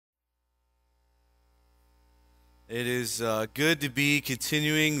It is good to be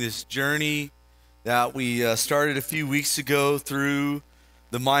continuing this journey that we started a few weeks ago through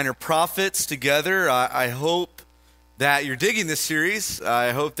the minor prophets together. I hope that you're digging this series.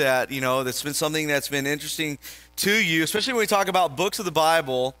 I hope that, that's been something that's been interesting to you, especially when we talk about books of the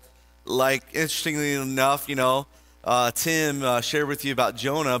Bible. Like, interestingly enough, Tim shared with you about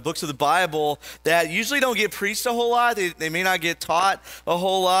Jonah, books of the Bible that usually don't get preached a whole lot. They may not get taught a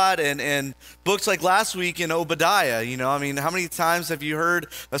whole lot. And books like last week in Obadiah, how many times have you heard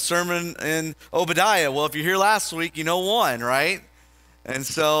a sermon in Obadiah? Well, if you're here last week, you know one, right? And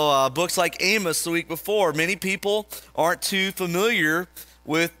so books like Amos the week before, many people aren't too familiar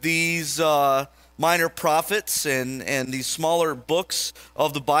with these minor prophets and these smaller books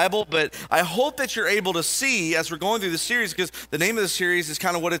of the Bible, but I hope that you're able to see as we're going through the series, because the name of the series is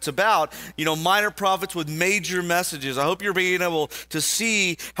kind of what it's about, minor prophets with major messages. I hope you're being able to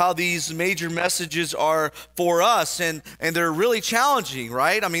see how these major messages are for us, and they're really challenging,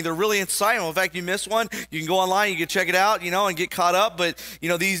 right? I mean, they're really insightful. In fact, you missed one, you can go online, you can check it out, and get caught up, but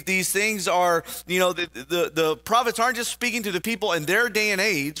these things are, the prophets aren't just speaking to the people in their day and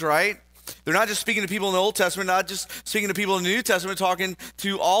age, right? They're not just speaking to people in the Old Testament, not just speaking to people in the New Testament, talking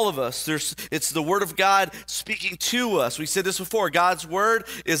to all of us. It's the Word of God speaking to us. We said this before. God's Word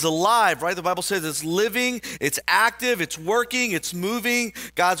is alive, right? The Bible says it's living, it's active, it's working, it's moving.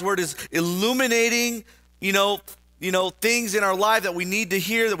 God's Word is illuminating, things in our life that we need to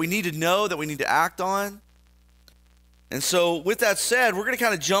hear, that we need to know, that we need to act on. And so with that said, we're going to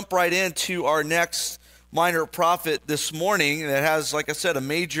kind of jump right into our next minor prophet this morning that has, like I said, a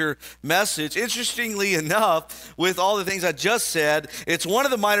major message. Interestingly enough, with all the things I just said, it's one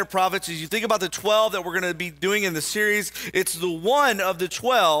of the minor prophets. As you think about the 12 that we're going to be doing in the series, it's the one of the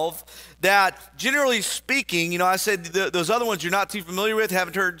 12 that, generally speaking, I said those other ones you're not too familiar with,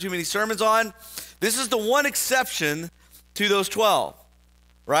 haven't heard too many sermons on. This is the one exception to those 12,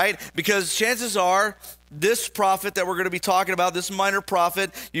 right? Because chances are, this prophet that we're going to be talking about, this minor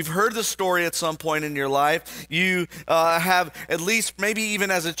prophet, you've heard the story at some point in your life. You have, at least maybe even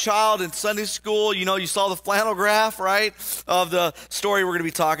as a child in Sunday school, you saw the flannel graph, right, of the story we're going to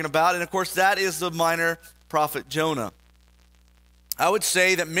be talking about. And of course, that is the minor prophet Jonah. I would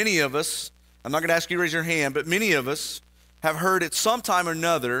say that many of us, I'm not going to ask you to raise your hand, but many of us have heard at some time or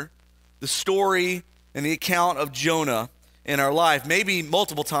another the story and the account of Jonah in our life, maybe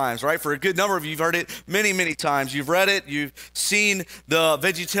multiple times, right? For a good number of you, you've heard it many, many times. You've read it, you've seen the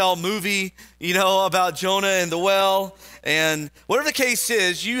VeggieTale movie, about Jonah and the well, and whatever the case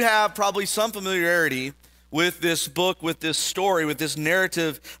is, you have probably some familiarity with this book, with this story, with this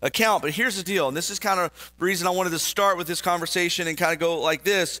narrative account. But here's the deal, and this is kind of the reason I wanted to start with this conversation and kind of go like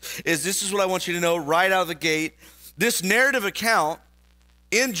this is what I want you to know right out of the gate. This narrative account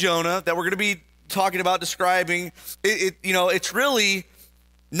in Jonah that we're going to be talking about, describing, it's really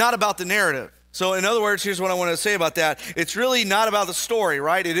not about the narrative. So in other words, here's what I want to say about that. It's really not about the story,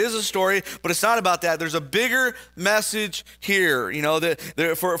 right? It is a story, but it's not about that. There's a bigger message here.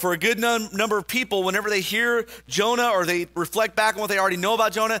 For a good number of people, whenever they hear Jonah or they reflect back on what they already know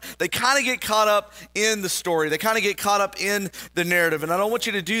about Jonah, they kind of get caught up in the story. They kind of get caught up in the narrative. And I don't want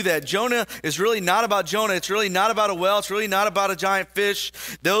you to do that. Jonah is really not about Jonah. It's really not about a well. It's really not about a giant fish.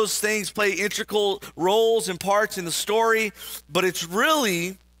 Those things play integral roles and parts in the story, but it's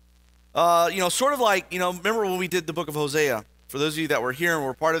really sort of like, remember when we did the book of Hosea? For those of you that were here and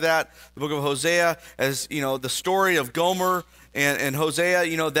were part of that, the book of Hosea, as, the story of Gomer and Hosea,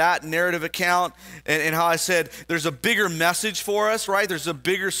 that narrative account, and how I said there's a bigger message for us, right? There's a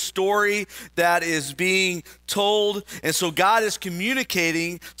bigger story that is being told, and so God is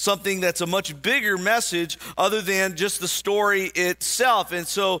communicating something that's a much bigger message other than just the story itself. And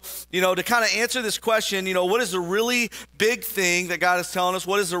so, to kind of answer this question, what is the really big thing that God is telling us?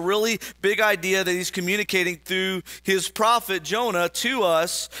 What is the really big idea that he's communicating through his prophet Jonah to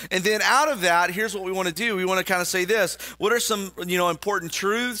us? And then out of that, here's what we want to do. We want to kind of say this. What are some important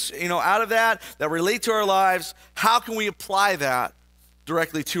truths, out of that relate to our lives? How can we apply that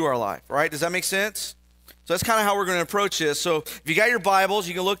directly to our life, right? Does that make sense? So that's kind of how we're going to approach this. So if you got your Bibles,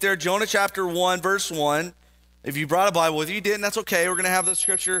 you can look there, Jonah chapter 1, verse 1. If you brought a Bible with you, you didn't, that's okay. We're going to have the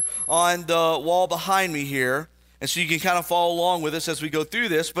scripture on the wall behind me here. And so you can kind of follow along with us as we go through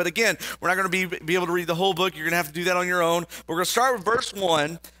this. But again, we're not going to be able to read the whole book. You're going to have to do that on your own. But we're going to start with verse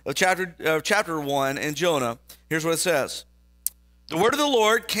 1 of chapter 1 in Jonah. Here's what it says. The word of the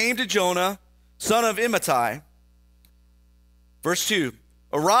Lord came to Jonah, son of Amittai. Verse 2,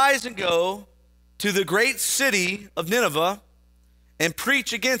 arise and go to the great city of Nineveh and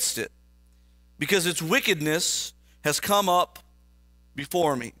preach against it, because its wickedness has come up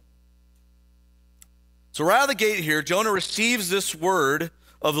before me. So right out of the gate here, Jonah receives this word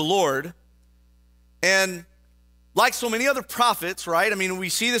of the Lord, and like so many other prophets, right? I mean, we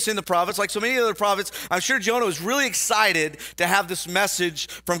see this in the prophets. Like so many other prophets, I'm sure Jonah was really excited to have this message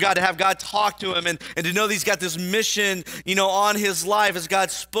from God, to have God talk to him, and to know that he's got this mission, on his life as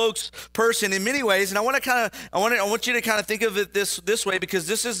God's spokesperson in many ways. And I want you to kind of think of it this way, because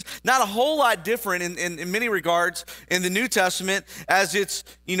this is not a whole lot different in many regards in the New Testament, as it's,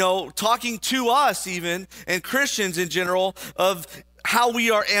 talking to us even, and Christians in general, of how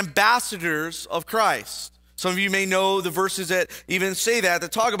we are ambassadors of Christ. Some of you may know the verses that even say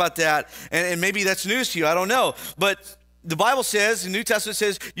that talk about that, and maybe that's news to you, I don't know. But the Bible says, the New Testament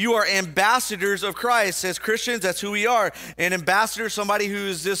says, you are ambassadors of Christ. As Christians, that's who we are. An ambassador is somebody who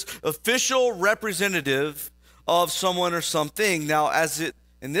is this official representative of someone or something. Now,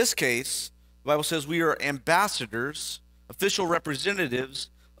 in this case, the Bible says we are ambassadors, official representatives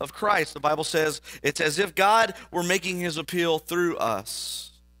of Christ. The Bible says it's as if God were making his appeal through us.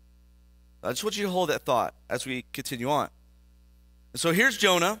 I just want you to hold that thought as we continue on. And so here's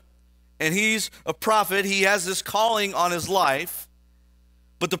Jonah, and he's a prophet. He has this calling on his life.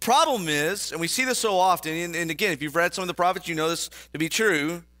 But the problem is, and we see this so often, and again, if you've read some of the prophets, you know this to be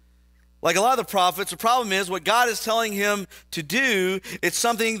true. Like a lot of the prophets, the problem is what God is telling him to do, it's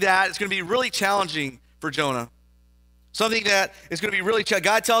something that is going to be really challenging for Jonah. Something that is going to be really challenging.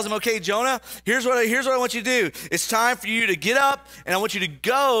 God tells him, okay, Jonah, here's what I want you to do. It's time for you to get up, and I want you to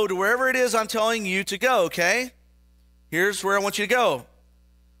go to wherever it is I'm telling you to go, okay? Here's where I want you to go.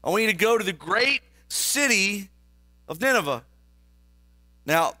 I want you to go to the great city of Nineveh.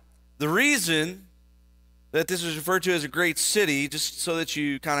 Now, the reason that this is referred to as a great city, just so that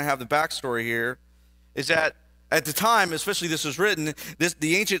you kind of have the backstory here, is that at the time, especially this was written,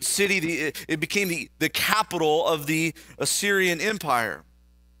 the ancient city, it became the capital of the Assyrian Empire.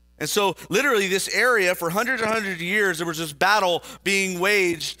 And so literally this area, for hundreds and hundreds of years, there was this battle being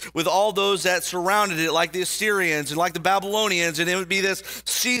waged with all those that surrounded it, like the Assyrians and like the Babylonians, and it would be this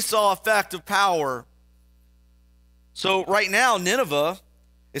seesaw effect of power. So right now, Nineveh,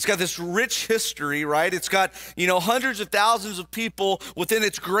 it's got this rich history, right? It's got, hundreds of thousands of people within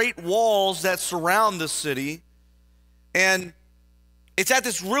its great walls that surround the city. And it's at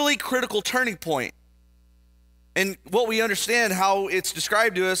this really critical turning point. And what we understand, how it's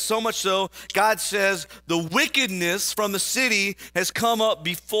described to us, so much so, God says the wickedness from the city has come up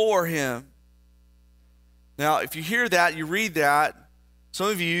before him. Now, if you hear that, you read that, some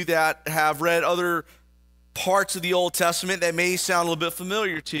of you that have read other parts of the Old Testament, that may sound a little bit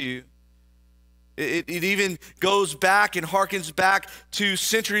familiar to you. It even goes back and harkens back to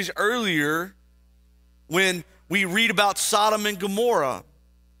centuries earlier, when we read about Sodom and Gomorrah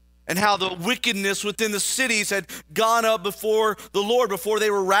and how the wickedness within the cities had gone up before the Lord, before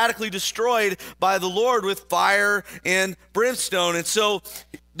they were radically destroyed by the Lord with fire and brimstone. And so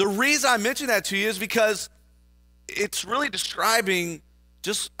the reason I mention that to you is because it's really describing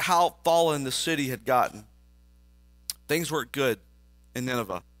just how fallen the city had gotten. Things weren't good in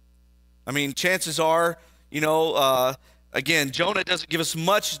Nineveh. I mean, chances are, again, Jonah doesn't give us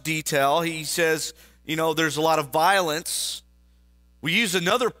much detail. He says, there's a lot of violence. We use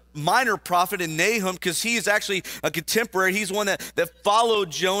another minor prophet in Nahum, because he is actually a contemporary. He's one that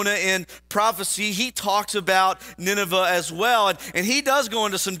followed Jonah in prophecy. He talks about Nineveh as well, and he does go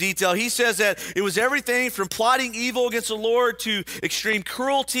into some detail. He says that it was everything from plotting evil against the Lord to extreme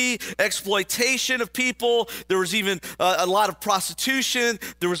cruelty, exploitation of people. There was even a lot of prostitution.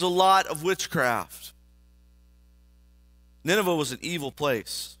 There was a lot of witchcraft. Nineveh was an evil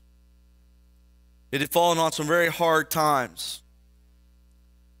place. It had fallen on some very hard times.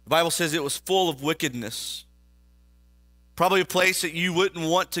 The Bible says it was full of wickedness. Probably a place that you wouldn't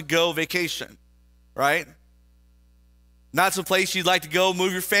want to go vacation, right? Not some place you'd like to go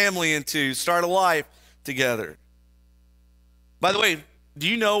move your family into, start a life together. By the way, do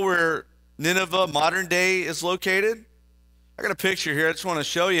you know where Nineveh, modern day, is located? I got a picture here. I just want to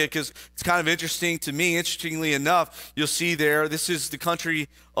show you because it's kind of interesting to me. Interestingly enough, you'll see there, this is the country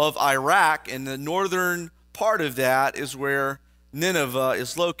of Iraq, and the northern part of that is where Nineveh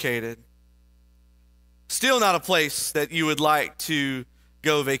is located. Still not a place that you would like to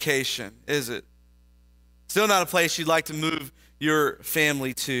go vacation, is it? Still not a place you'd like to move your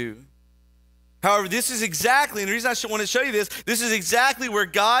family to. However, this is exactly, and the reason I want to show you this is exactly where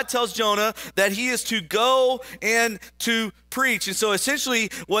God tells Jonah that he is to go and to preach. And so essentially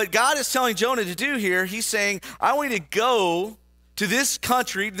what God is telling Jonah to do here, he's saying, I want you to go to this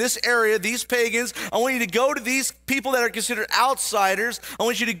country, this area, these pagans. I want you to go to these people that are considered outsiders. I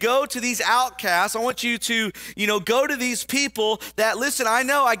want you to go to these outcasts. I want you to, go to these people that, listen, I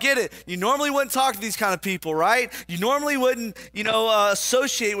know, I get it. You normally wouldn't talk to these kind of people, right? You normally wouldn't,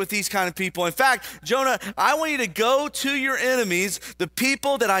 associate with these kind of people. In fact, Jonah, I want you to go to your enemies, the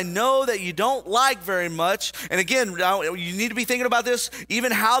people that I know that you don't like very much. And again, you need to be thinking about this,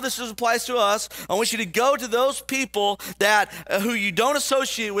 even how this applies to us. I want you to go to those people that who you don't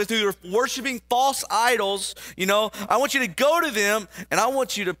associate with, who are worshiping false idols. I want you to go to them, and I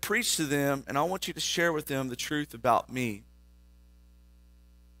want you to preach to them, and I want you to share with them the truth about me.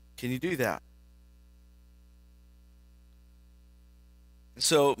 Can you do that?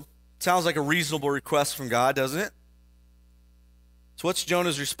 So, sounds like a reasonable request from God, doesn't it? So what's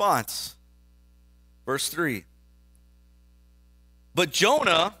Jonah's response? Verse 3. But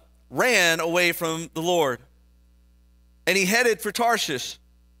Jonah ran away from the Lord, and he headed for Tarshish.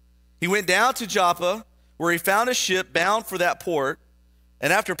 He went down to Joppa, where he found a ship bound for that port,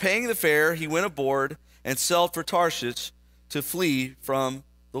 and after paying the fare, he went aboard and sailed for Tarshish to flee from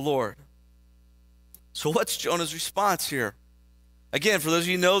the Lord. So what's Jonah's response here? Again, for those of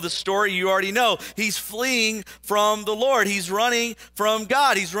you who know the story, you already know. He's fleeing from the Lord. He's running from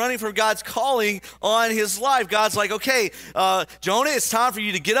God. He's running from God's calling on his life. God's like, okay, Jonah, it's time for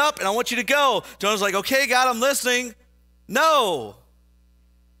you to get up, and I want you to go. Jonah's like, okay, God, I'm listening. No.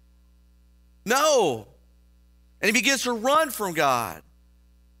 And he begins to run from God.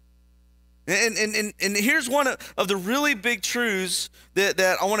 And here's one of the really big truths that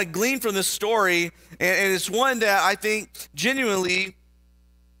I want to glean from this story, and it's one that I think genuinely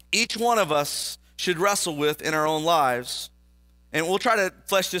each one of us should wrestle with in our own lives. And we'll try to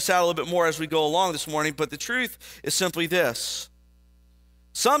flesh this out a little bit more as we go along this morning, but the truth is simply this.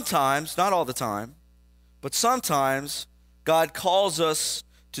 Sometimes, not all the time, but sometimes God calls us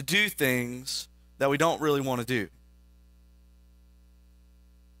to do things that we don't really want to do.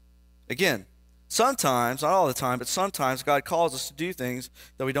 Again, sometimes, not all the time, but sometimes God calls us to do things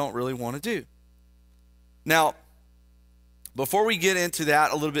that we don't really want to do. Now, before we get into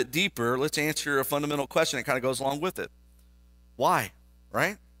that a little bit deeper, let's answer a fundamental question that kind of goes along with it. Why,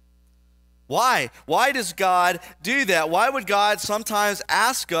 right? Why? Why does God do that? Why would God sometimes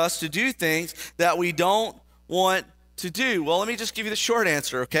ask us to do things that we don't want to do? Well, let me just give you the short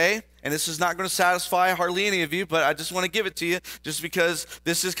answer, okay? And this is not going to satisfy hardly any of you, but I just want to give it to you just because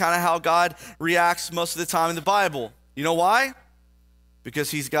this is kind of how God reacts most of the time in the Bible. You know why? Because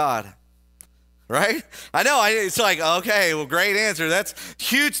he's God, right? I know, it's like, okay, well, great answer. That's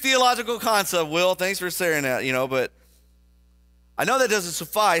huge theological concept, Will. Thanks for sharing that, but I know that doesn't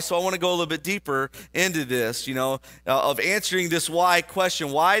suffice, so I want to go a little bit deeper into this, of answering this why question.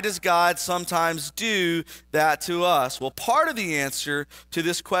 Why does God sometimes do that to us? Well, part of the answer to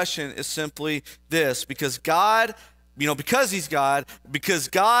this question is simply this: because God, because he's God, because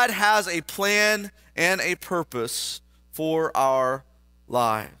God has a plan and a purpose for our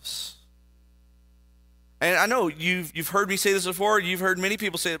lives. And I know you've heard me say this before. You've heard many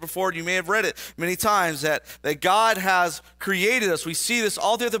people say it before. You may have read it many times that God has created us. We see this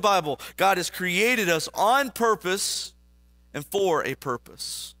all through the Bible. God has created us on purpose and for a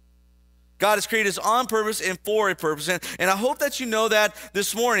purpose. God has created us on purpose and for a purpose. And I hope that you know that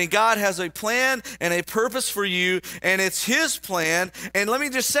this morning. God has a plan and a purpose for you, and it's his plan. And let me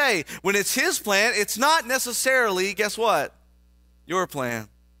just say, when it's his plan, it's not necessarily, guess what? Your plan.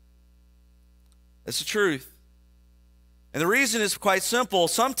 That's the truth. And the reason is quite simple.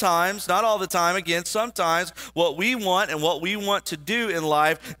 Sometimes, not all the time, again, sometimes what we want and what we want to do in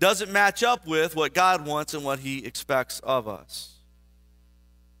life doesn't match up with what God wants and what he expects of us.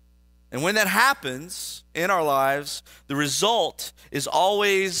 And when that happens in our lives, the result is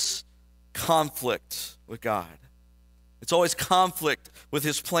always conflict with God. It's always conflict with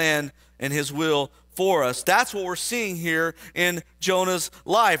his plan and his will for us. That's what we're seeing here in Jonah's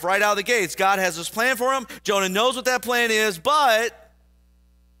life. Right out of the gates, God has this plan for him. Jonah knows what that plan is, but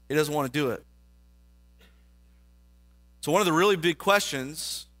he doesn't want to do it. So one of the really big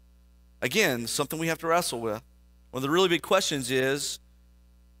questions, again, something we have to wrestle with. One of the really big questions is,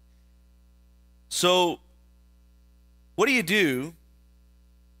 so what do you do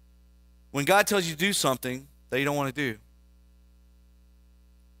when God tells you to do something that you don't want to do?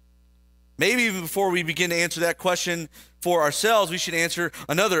 Maybe even before we begin to answer that question, for ourselves, we should answer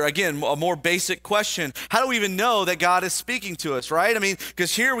another, again, a more basic question. How do we even know that God is speaking to us, right? I mean,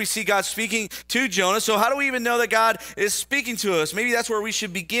 because here we see God speaking to Jonah. So how do we even know that God is speaking to us? Maybe that's where we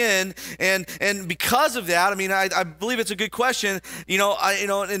should begin. And because of that, I mean, I believe it's a good question.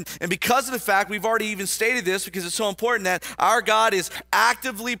 And because of the fact we've already even stated this, because it's so important that our God is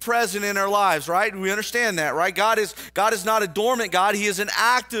actively present in our lives, right? We understand that, right? God is not a dormant God. He is an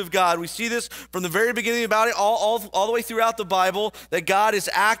active God. We see this from the very beginning about it, all the way throughout the Bible, that God is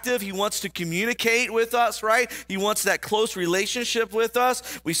active. He wants to communicate with us, right? He wants that close relationship with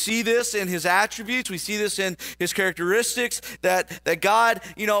us. We see this in his attributes. We see this in his characteristics, that God,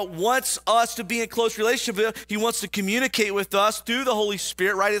 wants us to be in close relationship with him. He wants to communicate with us through the Holy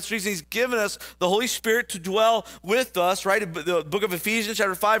Spirit, right? That's the reason he's given us the Holy Spirit to dwell with us, right? The book of Ephesians,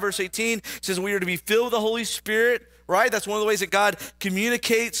 chapter 5, verse 18 says we are to be filled with the Holy Spirit, right? That's one of the ways that God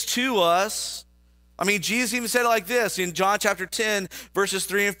communicates to us. I mean, Jesus even said it like this in John chapter 10, verses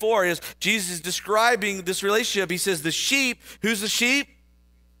 3 and 4. Is Jesus is describing this relationship. He says, the sheep, who's the sheep?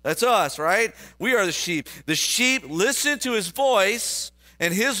 That's us, right? We are the sheep. The sheep listen to his voice,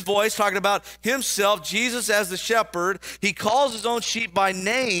 and his voice, talking about himself, Jesus as the shepherd. He calls his own sheep by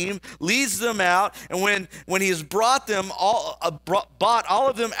name, leads them out, and when he has bought all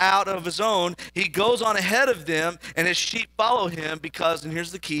of them out of his own, he goes on ahead of them, and his sheep follow him because, and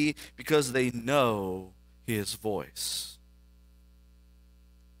here's the key, because they know his voice.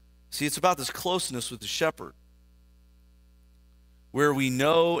 See, it's about this closeness with the shepherd, where we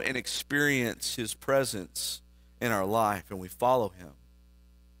know and experience his presence in our life, and we follow him.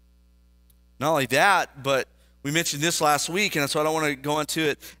 Not only that, but we mentioned this last week, and so I don't want to go into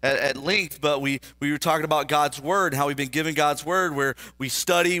it at length, but we were talking about God's Word, how we've been given God's Word, where we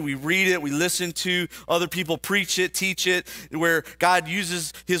study, we read it, we listen to other people preach it, teach it, where God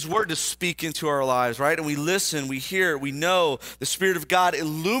uses his Word to speak into our lives, right? And we listen, we hear, we know. The Spirit of God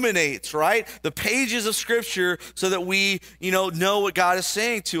illuminates, right, the pages of Scripture so that we, know what God is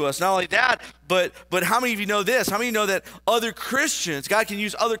saying to us. Not only that, but how many of you know this? How many of you know that other Christians, God can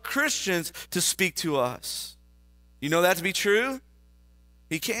use other Christians to speak to us? You know that to be true?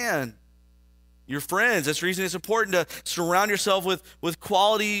 He can. Your friends. That's the reason it's important to surround yourself with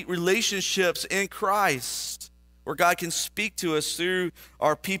quality relationships in Christ, where God can speak to us through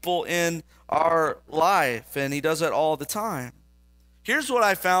our people in our life, and he does that all the time. Here's what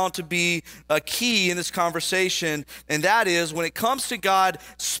I found to be a key in this conversation, and that is when it comes to God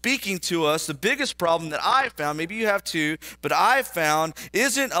speaking to us, the biggest problem that I found, maybe you have too, but I found,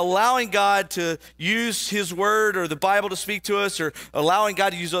 isn't allowing God to use his word or the Bible to speak to us, or allowing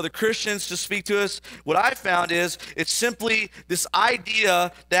God to use other Christians to speak to us. What I found is it's simply this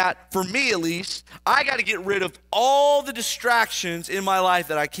idea that, for me at least, I got to get rid of all the distractions in my life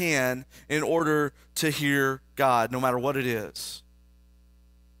that I can in order to hear God, no matter what it is.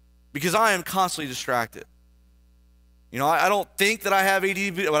 Because I am constantly distracted. I don't think that I have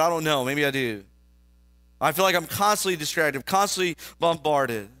ADD, but I don't know. Maybe I do. I feel like I'm constantly distracted. I'm constantly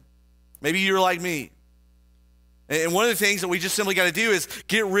bombarded. Maybe you're like me. And one of the things that we just simply got to do is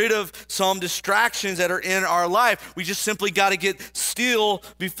get rid of some distractions that are in our life. We just simply got to get still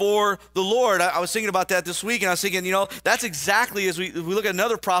before the Lord. I was thinking about that this week, and I was thinking, that's exactly, as we look at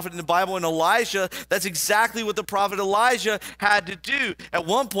another prophet in the Bible, in Elijah, that's exactly what the prophet Elijah had to do. At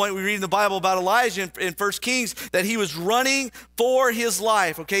one point, we read in the Bible about Elijah in 1 Kings that he was running for his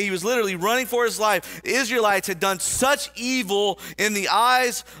life, okay? He was literally running for his life. The Israelites had done such evil in the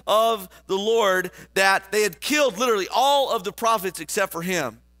eyes of the Lord that they had killed literally all of the prophets except for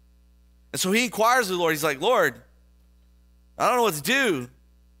him. And so he inquires of the Lord. He's like, Lord, I don't know what to do.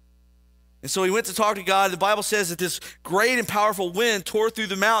 And so he went to talk to God. The Bible says that this great and powerful wind tore through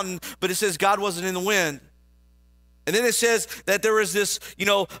the mountain, but it says God wasn't in the wind. And then it says that there was this,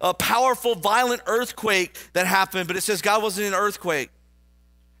 a powerful, violent earthquake that happened, but it says God wasn't in an earthquake.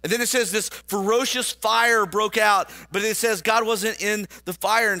 And then it says this ferocious fire broke out, but it says God wasn't in the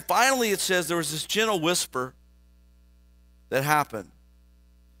fire. And finally it says there was this gentle whisper that happened.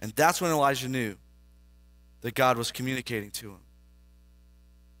 And that's when Elijah knew that God was communicating to him.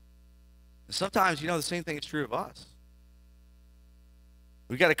 And sometimes, the same thing is true of us.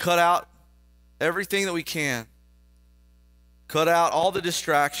 We got to cut out everything that we can. Cut out all the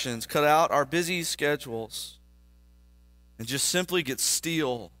distractions. Cut out our busy schedules. And just simply get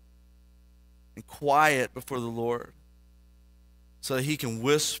still and quiet before the Lord so that he can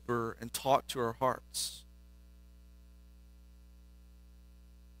whisper and talk to our hearts.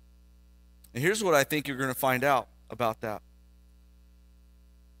 And here's what I think you're going to find out about that.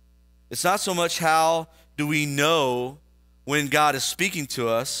 It's not so much how do we know when God is speaking to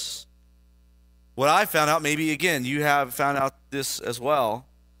us, What I found out, maybe again, you have found out this as well.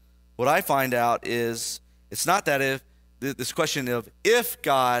 What I find out is it's not that if this question of if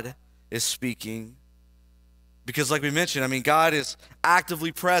God is speaking, because like we mentioned, I mean, God is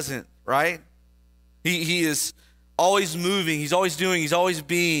actively present, right? He is always moving, he's always doing, he's always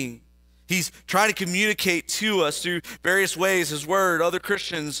being. He's trying to communicate to us through various ways, his word, other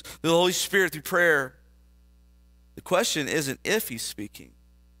Christians, the Holy Spirit through prayer. The question isn't if he's speaking.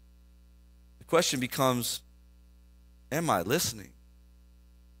 The question becomes, am I listening?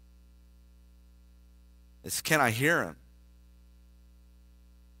 It's, can I hear him?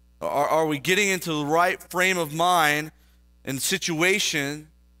 Are we getting into the right frame of mind and situation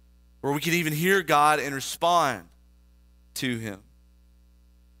where we can even hear God and respond to him?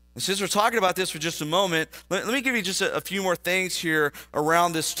 And since we're talking about this for just a moment, let me give you just a few more things here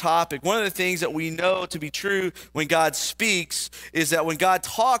around this topic. One of the things that we know to be true when God speaks is that when God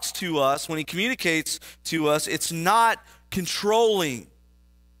talks to us, when he communicates to us, it's not controlling.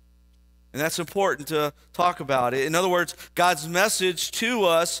 And that's important to talk about it. In other words, God's message to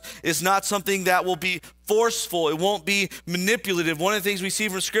us is not something that will be forceful. It won't be manipulative. One of the things we see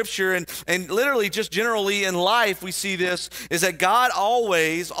from Scripture and literally just generally in life we see this is that God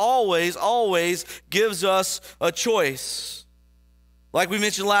always, always, always gives us a choice. Like we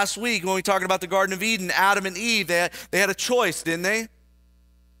mentioned last week when we were talking about the Garden of Eden, Adam and Eve, they had a choice, didn't they?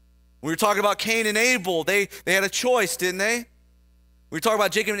 We were talking about Cain and Abel. They had a choice, didn't they? We talk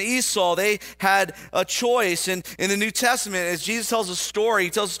about Jacob and Esau. They had a choice. And in the New Testament, as Jesus tells a story, he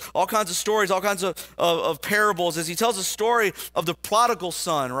tells all kinds of stories, all kinds of parables. As he tells a story of the prodigal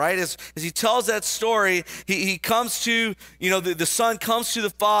son, right? As he tells that story, he comes to, the son comes to the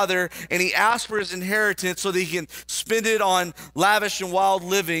father and he asks for his inheritance so that he can spend it on lavish and wild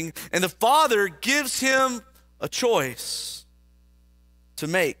living. And the father gives him a choice to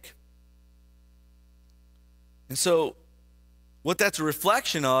make. And so, what that's a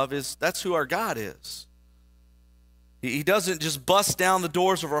reflection of is that's who our God is. He doesn't just bust down the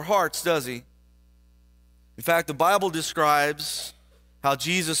doors of our hearts, does he? In fact, the Bible describes how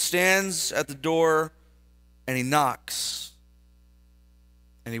Jesus stands at the door and he knocks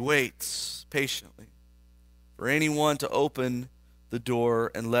and he waits patiently for anyone to open the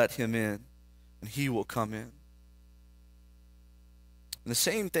door and let him in, and he will come in. And the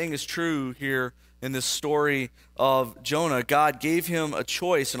same thing is true here in this story of Jonah. God gave him a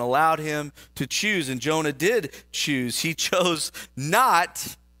choice and allowed him to choose, and Jonah did choose. He chose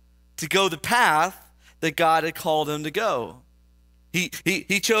not to go the path that God had called him to go.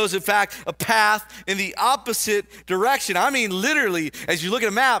 He chose, in fact, a path in the opposite direction. I mean, literally, as you look at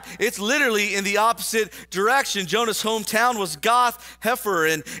a map, it's literally in the opposite direction. Jonah's hometown was Gath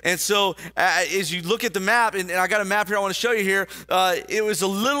Hefer. And so as you look at the map, and I got a map here I want to show you here, it was a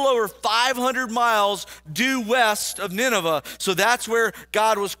little over 500 miles due west of Nineveh. So that's where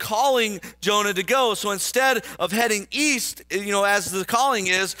God was calling Jonah to go. So instead of heading east, as the calling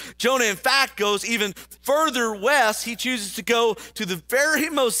is, Jonah, in fact, goes even further west. He chooses to go to the very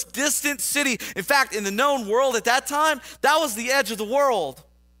most distant city. In fact, in the known world at that time, that was the edge of the world.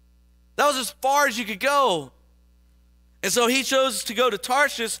 That was as far as you could go. And so he chose to go to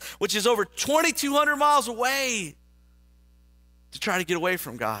Tarshish, which is over 2,200 miles away, to try to get away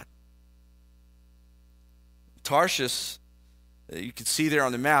from God. Tarshish, you can see there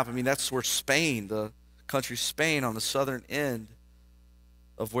on the map, I mean, that's where Spain, the country Spain, on the southern end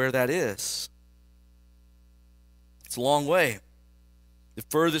of where that is. It's a long way. The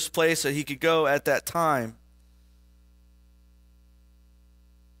furthest place that he could go at that time.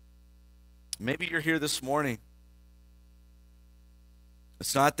 Maybe you're here this morning.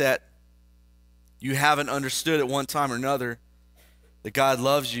 It's not that you haven't understood at one time or another that God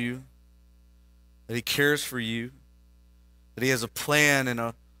loves you, that he cares for you, that he has a plan and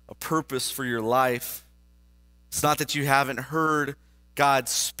a purpose for your life. It's not that you haven't heard God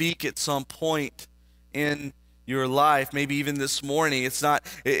speak at some point in your life, maybe even this morning. It's not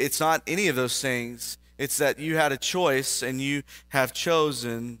any of those things. It's that you had a choice and you have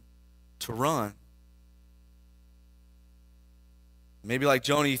chosen to run. Maybe like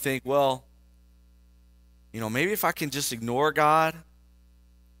Jonah, you think, well, maybe if I can just ignore God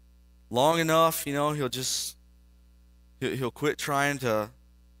long enough, he'll quit trying to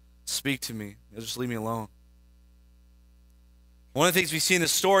speak to me. He'll just leave me alone. One of the things we see in the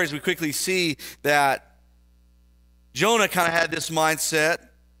story is we quickly see that Jonah kind of had this mindset.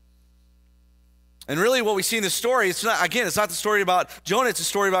 And really what we see in this story, it's not the story about Jonah, it's a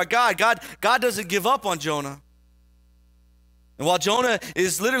story about God. God doesn't give up on Jonah. And while Jonah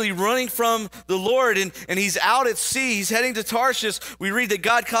is literally running from the Lord and he's out at sea, he's heading to Tarshish, we read that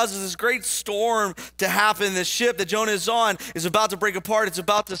God causes this great storm to happen. The ship that Jonah is on is about to break apart. It's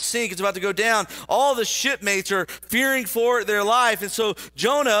about to sink. It's about to go down. All the shipmates are fearing for their life. And so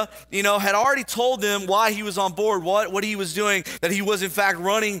Jonah, had already told them why he was on board, what he was doing, that he was in fact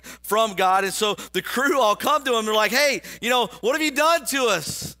running from God. And so the crew all come to him. They're like, hey, what have you done to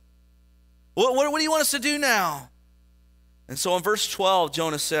us? What do you want us to do now? And so in verse 12,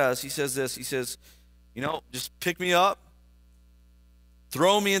 Jonah says this, he says, just pick me up,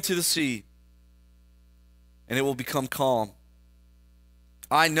 throw me into the sea, and it will become calm.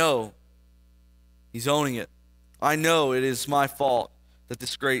 I know, he's owning it. I know it is my fault that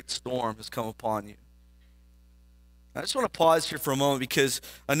this great storm has come upon you. I just want to pause here for a moment because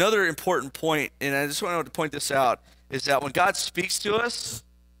another important point, and I just want to point this out, is that when God speaks to us,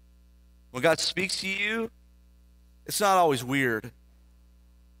 when God speaks to you, it's not always weird.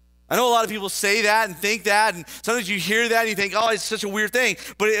 I know a lot of people say that and think that, and sometimes you hear that and you think, oh, it's such a weird thing,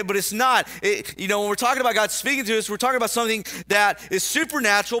 but it's not. When we're talking about God speaking to us, we're talking about something that is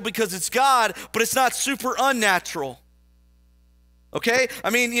supernatural because it's God, but it's not super unnatural. Okay?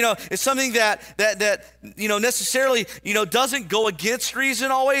 It's something that necessarily, doesn't go against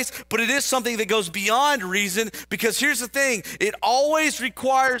reason always, but it is something that goes beyond reason because here's the thing, it always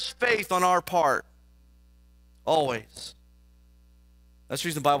requires faith on our part. Always. That's the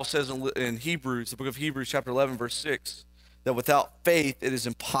reason the Bible says in Hebrews, the book of Hebrews, chapter 11, verse 6, that without faith it is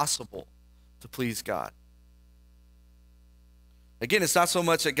impossible to please God. Again, it's not so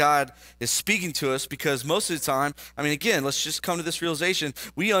much that God is speaking to us because most of the time, again, let's just come to this realization.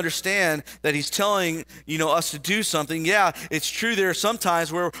 We understand that he's telling, us to do something. Yeah, it's true there are some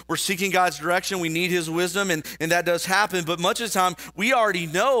times where we're seeking God's direction. We need his wisdom, and that does happen. But much of the time, we already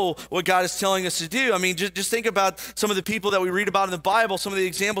know what God is telling us to do. Just think about some of the people that we read about in the Bible, some of the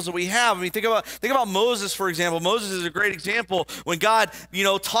examples that we have. Think about Moses, for example. Moses is a great example. When God,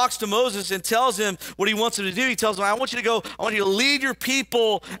 talks to Moses and tells him what he wants him to do, he tells him, I want you to lead your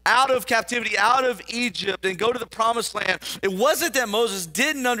people out of captivity, out of Egypt, and go to the promised land. It wasn't that Moses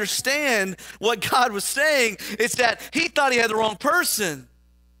didn't understand what God was saying. It's that he thought he had the wrong person.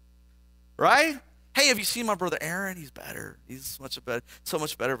 Right? Hey, have you seen my brother Aaron? He's better. He's so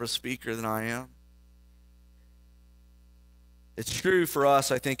much better of a speaker than I am. It's true for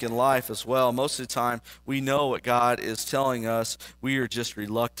us, I think, in life as well. Most of the time, we know what God is telling us. We are just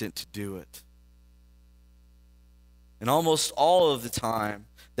reluctant to do it. And almost all of the time,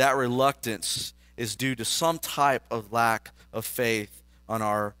 that reluctance is due to some type of lack of faith on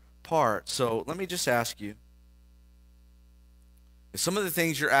our part. So let me just ask you, if some of the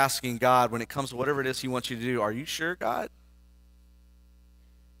things you're asking God when it comes to whatever it is he wants you to do, are you sure, God?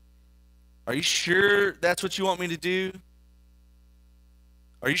 Are you sure that's what you want me to do?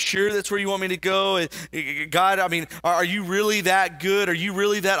 Are you sure that's where you want me to go? God, are you really that good? Are you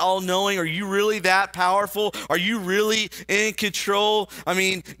really that all-knowing? Are you really that powerful? Are you really in control?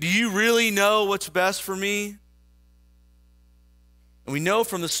 Do you really know what's best for me? And we know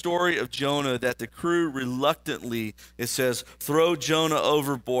from the story of Jonah that the crew reluctantly, it says, throw Jonah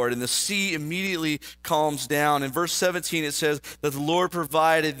overboard, and the sea immediately calms down. In verse 17, it says that the Lord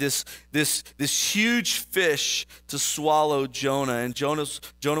provided this huge fish to swallow Jonah, and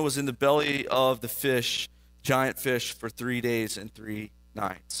Jonah was in the belly of the fish, giant fish, for 3 days and 3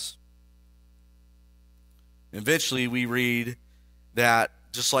 nights. And eventually, we read that,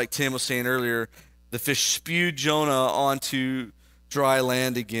 just like Tim was saying earlier, the fish spewed Jonah onto dry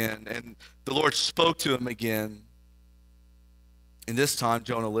land again, and the Lord spoke to him again. And this time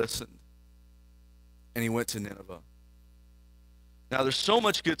Jonah listened, and he went to Nineveh. Now there's so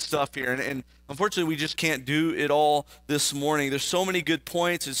much good stuff here, and unfortunately we just can't do it all this morning. There's so many good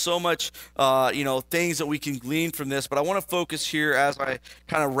points and so much things that we can glean from this, but I want to focus here as I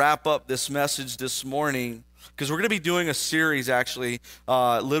kind of wrap up this message this morning, because we're going to be doing a series actually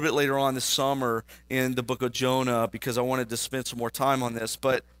a little bit later on this summer in the book of Jonah, because I wanted to spend some more time on this.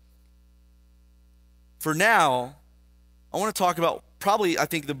 But for now, I want to talk about probably, I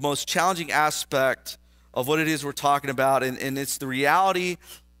think, the most challenging aspect of what it is we're talking about, and it's the reality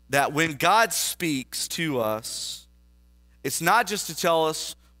that when God speaks to us, it's not just to tell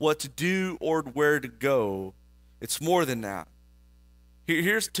us what to do or where to go. It's more than that.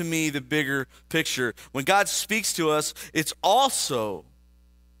 Here's to me the bigger picture. When God speaks to us, it's also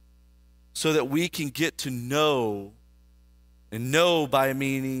so that we can get to know, and know by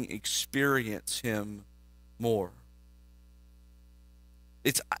meaning experience him more.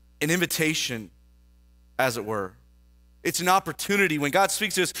 It's an invitation, as it were. It's an opportunity. When God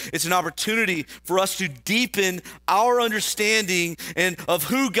speaks to us, it's an opportunity for us to deepen our understanding and of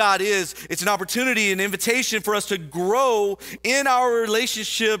who God is. It's an opportunity, an invitation for us to grow in our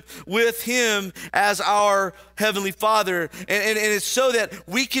relationship with him as our Heavenly Father. And it's so that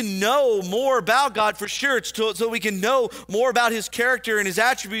we can know more about God for sure. It's so we can know more about his character and his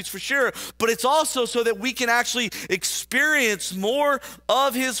attributes for sure. But it's also so that we can actually experience more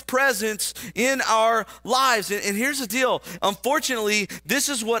of his presence in our lives. And here's the deal. Unfortunately, this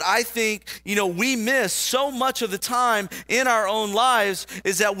is what I think, we miss so much of the time in our own lives,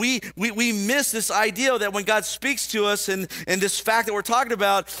 is that we miss this idea that when God speaks to us, and this fact that we're talking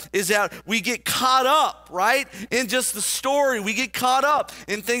about is that we get caught up, right, in just the story. We get caught up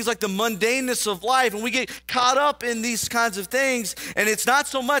in things like the mundaneness of life, and we get caught up in these kinds of things. And it's not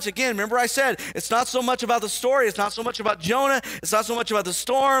so much, again, remember I said, it's not so much about the story. It's not so much about Jonah. It's not so much about the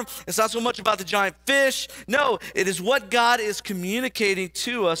storm. It's not so much about the giant fish. No, it is what God is communicating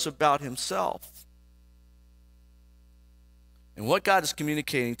to us about himself. And what God is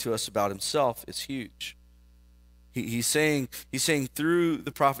communicating to us about himself is huge. He's saying through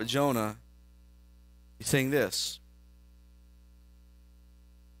the prophet Jonah, he's saying this: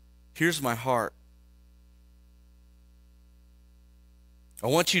 here's my heart. I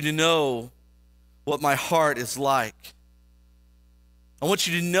want you to know what my heart is like. I want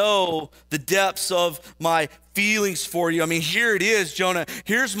you to know the depths of my feelings for you. I mean, here it is, Jonah.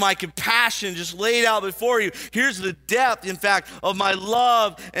 Here's my compassion just laid out before you. Here's the depth, in fact, of my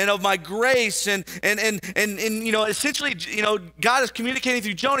love and of my grace. And essentially, God is communicating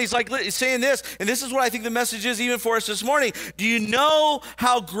through Jonah. He's saying this, and this is what I think the message is even for us this morning. Do you know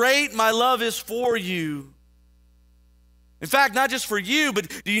how great my love is for you? In fact, not just for you, but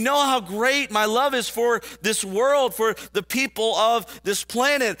do you know how great my love is for this world, for the people of this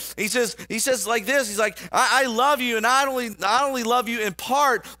planet? He says like this, he's like, I love you, and I not only love you in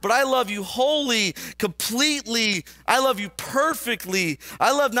part, but I love you wholly, completely. I love you perfectly.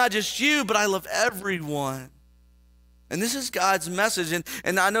 I love not just you, but I love everyone. And this is God's message.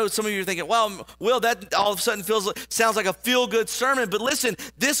 And I know some of you are thinking, well, Will, that all of a sudden sounds like a feel-good sermon. But listen,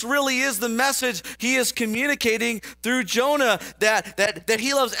 this really is the message he is communicating through Jonah, that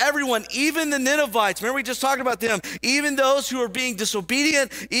he loves everyone, even the Ninevites. Remember we just talked about them. Even those who are being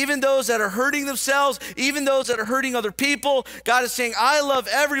disobedient, even those that are hurting themselves, even those that are hurting other people. God is saying, I love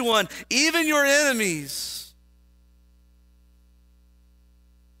everyone, even your enemies.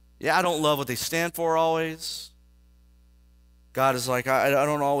 Yeah, I don't love what they stand for always. God is like, I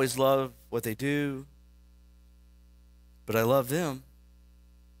don't always love what they do, but I love them.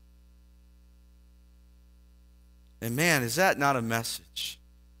 And man, is that not a message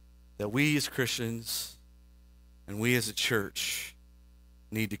that we as Christians and we as a church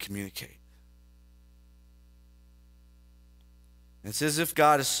need to communicate? It's as if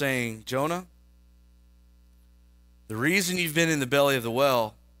God is saying, Jonah, the reason you've been in the belly of the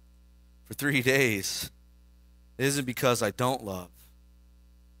well for 3 days isn't because I don't love.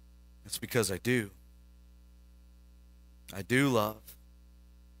 It's because I do. I do love.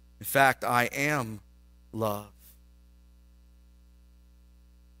 In fact, I am love.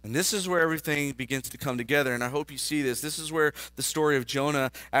 And this is where everything begins to come together, and I hope you see this. This is where the story of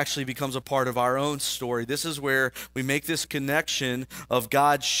Jonah actually becomes a part of our own story. This is where we make this connection of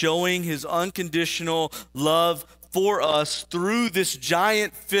God showing his unconditional love for us through this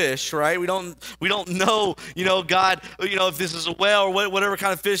giant fish, right? We don't know, God, if this is a whale or whatever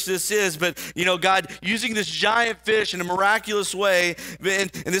kind of fish this is, but, God using this giant fish in a miraculous way.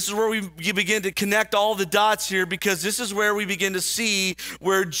 And this is where we begin to connect all the dots here, because this is where we begin to see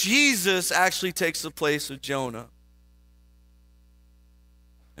where Jesus actually takes the place of Jonah.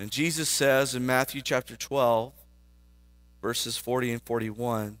 And Jesus says in Matthew chapter 12, verses 40 and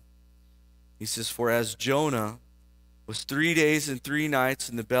 41, he says, for as Jonah was 3 days and 3 nights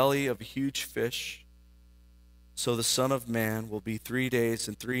in the belly of a huge fish, so the Son of Man will be 3 days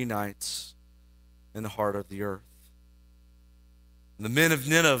and 3 nights in the heart of the earth. And the men of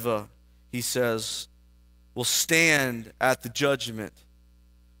Nineveh, he says, will stand at the judgment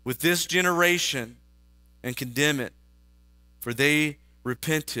with this generation and condemn it, for they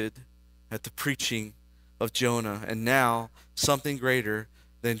repented at the preaching of Jonah, and now something greater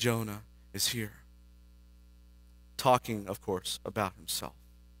than Jonah is here. Talking, of course, about himself.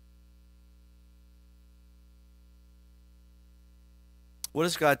 What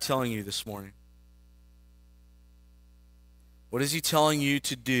is God telling you this morning? What is he telling you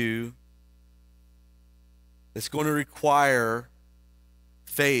to do that's going to require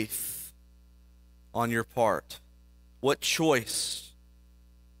faith on your part? What choice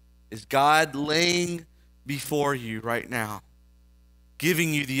is God laying before you right now,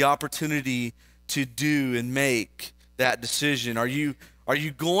 giving you the opportunity to do and make that decision. Are you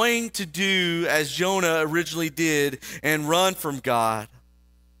going to do as Jonah originally did and run from God?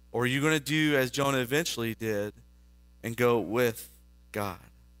 Or are you going to do as Jonah eventually did and go with God?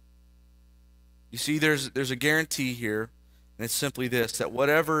 You see, there's a guarantee here, and it's simply this, that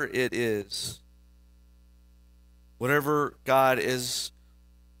whatever it is, whatever God is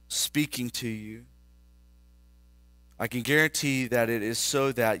speaking to you, I can guarantee that it is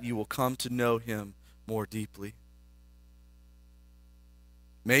so that you will come to know him more deeply.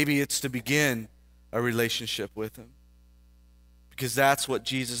 Maybe it's to begin a relationship with him, because that's what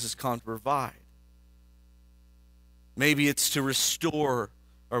Jesus has come to provide. Maybe it's to restore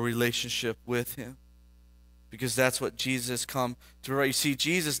a relationship with him, because that's what Jesus has come to provide. You see,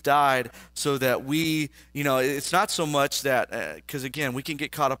 Jesus died so that we, it's not so much that, because again, we can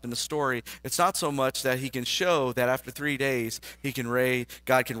get caught up in the story. It's not so much that he can show that after 3 days,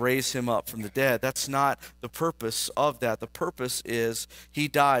 God can raise him up from the dead. That's not the purpose of that. The purpose is he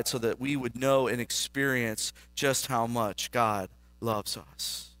died so that we would know and experience just how much God loves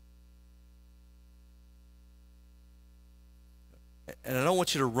us. And I don't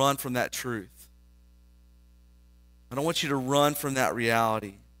want you to run from that truth. I don't want you to run from that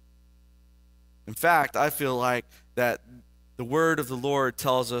reality. In fact, I feel like that the word of the Lord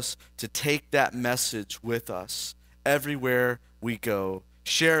tells us to take that message with us everywhere we go.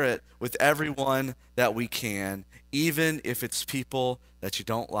 Share it with everyone that we can, even if it's people that you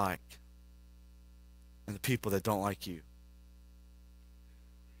don't like and the people that don't like you.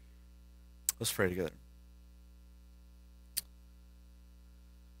 Let's pray together.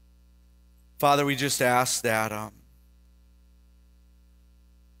 Father, we just ask that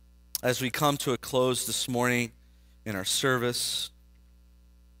as we come to a close this morning in our service,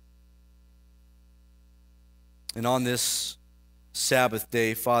 and on this Sabbath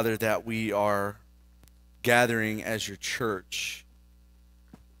day, Father, that we are gathering as your church,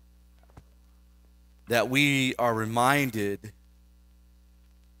 that we are reminded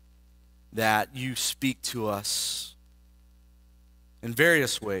that you speak to us in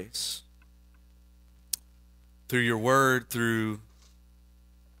various ways, through your word, through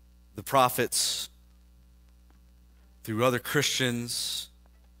the prophets, through other Christians,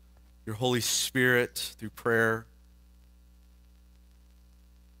 your Holy Spirit, through prayer.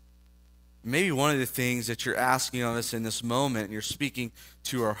 Maybe one of the things that you're asking of us in this moment, and you're speaking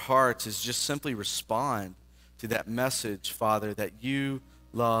to our hearts, is just simply respond to that message, Father, that you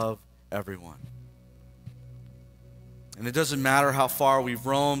love everyone. And it doesn't matter how far we've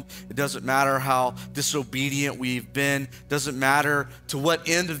roamed. It doesn't matter how disobedient we've been. It doesn't matter to what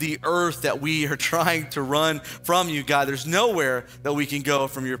end of the earth that we are trying to run from you, God. There's nowhere that we can go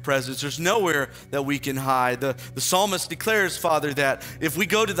from your presence. There's nowhere that we can hide. The psalmist declares, Father, that if we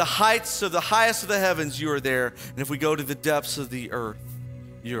go to the heights of the highest of the heavens, you are there. And if we go to the depths of the earth,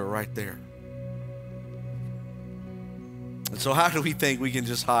 you are right there. And so how do we think we can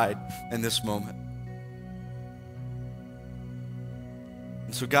just hide in this moment?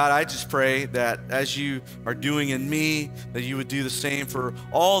 And so, God, I just pray that as you are doing in me, that you would do the same for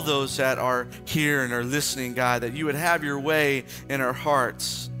all those that are here and are listening, God, that you would have your way in our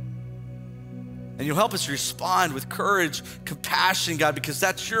hearts. And you'll help us respond with courage, compassion, God, because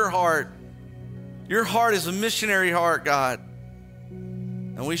that's your heart. Your heart is a missionary heart, God.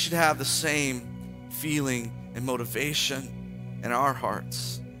 And we should have the same feeling and motivation in our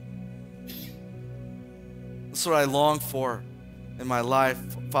hearts. That's what I long for in my life.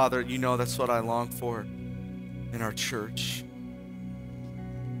 Father, you know that's what I long for in our church.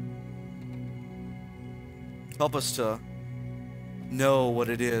 Help us to know what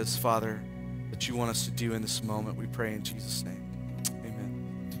it is, Father, that you want us to do in this moment. We pray in Jesus' name.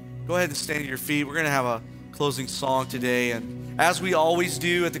 Amen. Go ahead and stand to your feet. We're going to have a closing song today, and as we always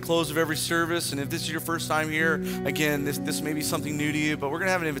do at the close of every service, and if this is your first time here, again, this may be something new to you, but we're going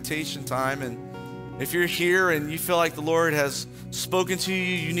to have an invitation time. And if you're here and you feel like the Lord has spoken to you,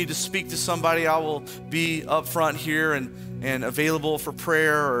 you need to speak to somebody, I will be up front here and available for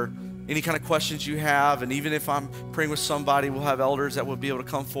prayer or any kind of questions you have. And even if I'm praying with somebody, we'll have elders that will be able to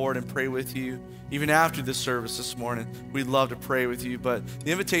come forward and pray with you. Even after this service this morning, we'd love to pray with you. But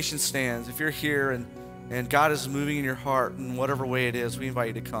the invitation stands. If you're here and God is moving in your heart in whatever way it is, we invite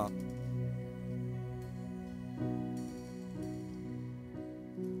you to come.